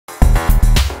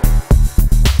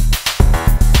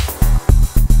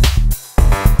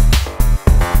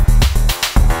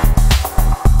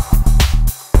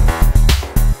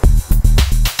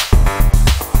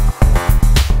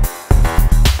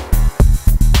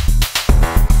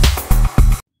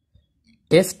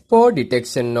Test for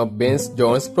detection of Bence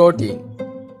Jones protein.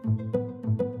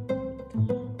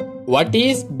 What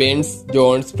is Bence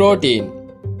Jones protein?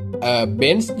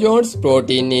 Bence Jones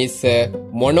protein is a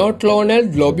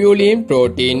monoclonal globulin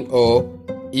protein or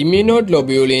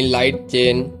immunoglobulin light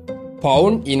chain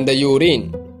found in the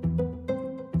urine.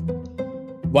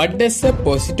 What does a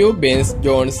positive Bence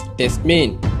Jones test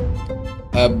mean?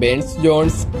 A Bence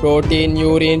Jones protein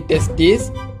urine test is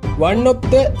one of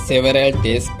the several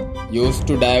tests used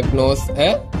to diagnose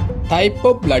a type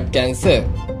of blood cancer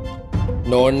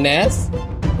known as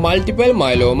multiple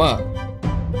myeloma.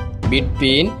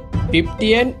 Between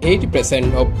 50 and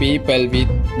 80% of people with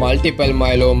multiple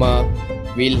myeloma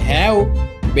will have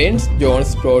Bence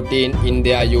Jones protein in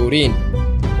their urine.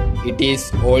 It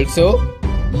is also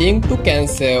linked to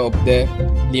cancer of the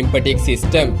lymphatic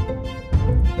system.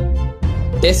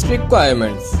 Test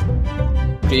requirements: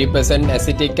 3%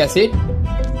 acetic acid,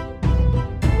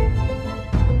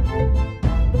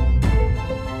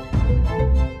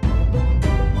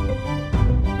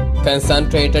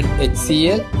 concentrated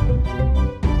HCl,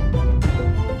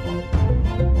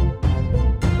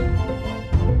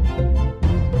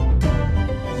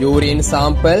 urine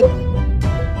sample,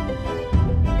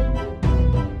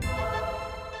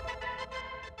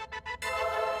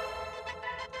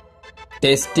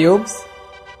 test tubes,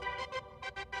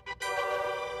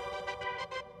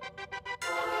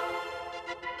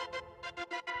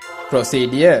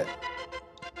 procedure: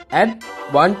 add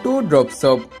 1-2 drops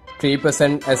of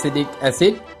 3% acetic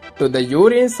acid to the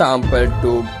urine sample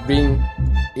to bring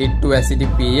it to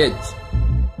acidic pH.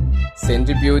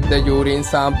 Centrifuge the urine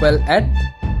sample at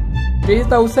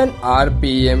 3000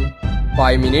 rpm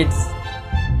 5 minutes.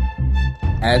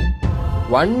 Add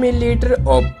 1 ml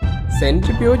of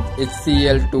centrifuge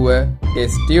HCl to a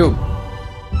test tube.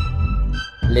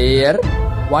 Layer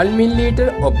 1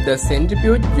 ml of the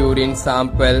centrifuge urine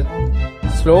sample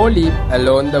slowly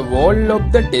along the wall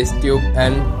of the test tube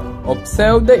and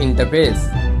observe the interface.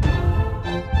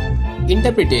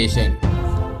 Interpretation: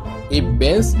 if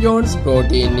Bence Jones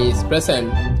protein is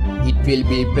present, it will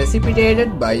be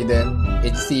precipitated by the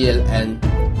HCl and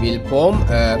will form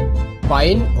a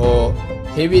fine or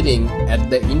heavy ring at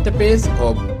the interface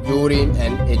of urine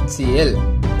and HCl.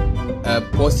 A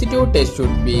positive test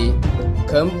should be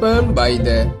confirmed by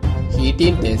the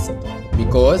heating test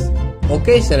because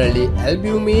occasionally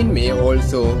albumin may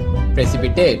also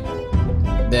precipitate.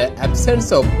 The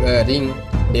absence of a ring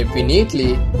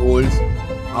definitely rules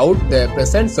out the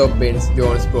presence of Bence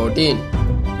Jones protein.